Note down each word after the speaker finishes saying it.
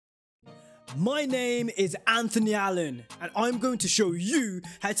My name is Anthony Allen, and I'm going to show you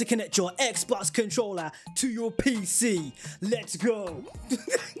how to connect your Xbox controller to your PC. Let's go!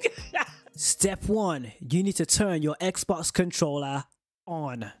 Step 1. You need to turn your Xbox controller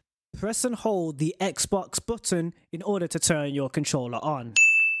on. Press and hold the Xbox button in order to turn your controller on.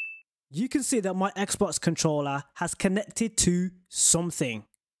 You can see that my Xbox controller has connected to something,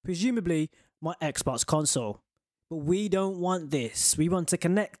 presumably my Xbox console. But we don't want this. We want to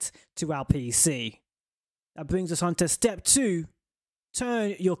connect to our PC. That brings us on to step 2.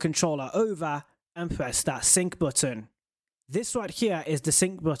 Turn your controller over and press that sync button. This right here is the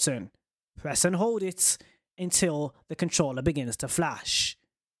sync button. Press and hold it until the controller begins to flash.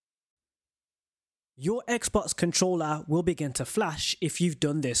 Your Xbox controller will begin to flash if you've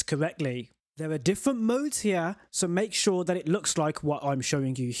done this correctly. There are different modes here, so make sure that it looks like what I'm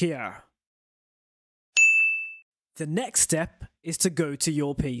showing you here. The next step is to go to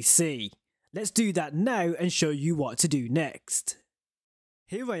your PC. Let's do that now and show you what to do next.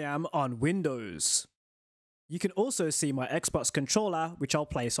 Here I am on Windows. You can also see my Xbox controller, which I'll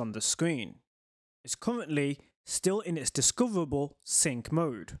place on the screen. It's currently still in its discoverable sync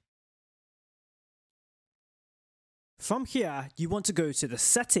mode. From here, you want to go to the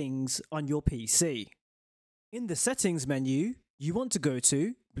settings on your PC. In the settings menu, you want to go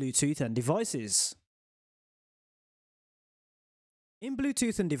to Bluetooth and devices. In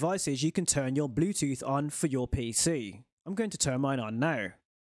Bluetooth and devices, you can turn your Bluetooth on for your PC. I'm going to turn mine on now.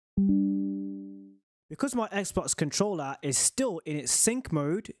 Because my Xbox controller is still in its sync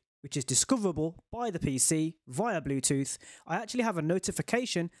mode, which is discoverable by the PC via Bluetooth, I actually have a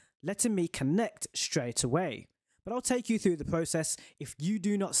notification letting me connect straight away. But I'll take you through the process if you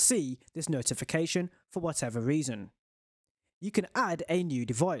do not see this notification for whatever reason. You can add a new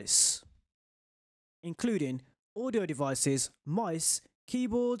device, including audio devices, mice,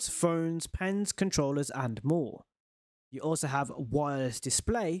 keyboards, phones, pens, controllers, and more. You also have a wireless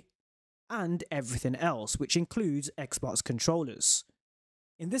display and everything else, which includes Xbox controllers.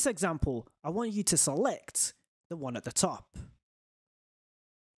 In this example, I want you to select the one at the top.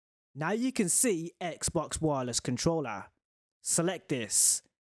 Now you can see Xbox wireless controller. Select this,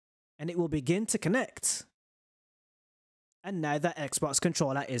 and it will begin to connect. And now that Xbox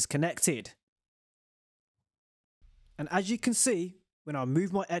controller is connected. And as you can see, when I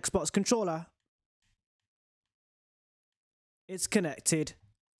move my Xbox controller, it's connected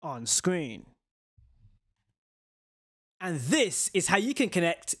on screen. And this is how you can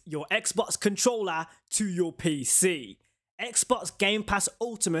connect your Xbox controller to your PC. Xbox Game Pass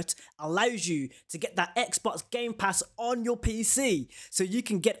Ultimate allows you to get that Xbox Game Pass on your PC, so you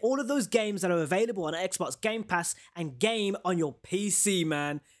can get all of those games that are available on Xbox Game Pass and game on your PC,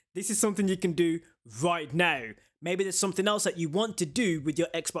 man. This is something you can do right now. Maybe there's something else that you want to do with your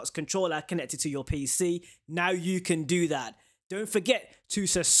Xbox controller connected to your PC. Now you can do that. Don't forget to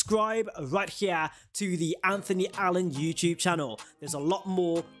subscribe right here to the Anthony Allen YouTube channel. There's a lot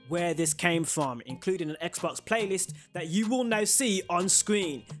more where this came from, including an Xbox playlist that you will now see on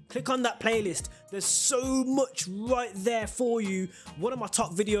screen. Click on that playlist. There's so much right there for you. One of my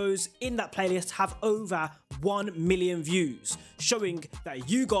top videos in that playlist have over 1 million views, showing that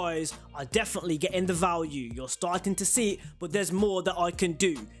you guys are definitely getting the value. You're starting to see it, but there's more that I can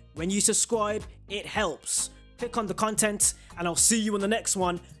do. When you subscribe, it helps. Click on the content, and I'll see you in the next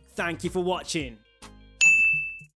one. Thank you for watching.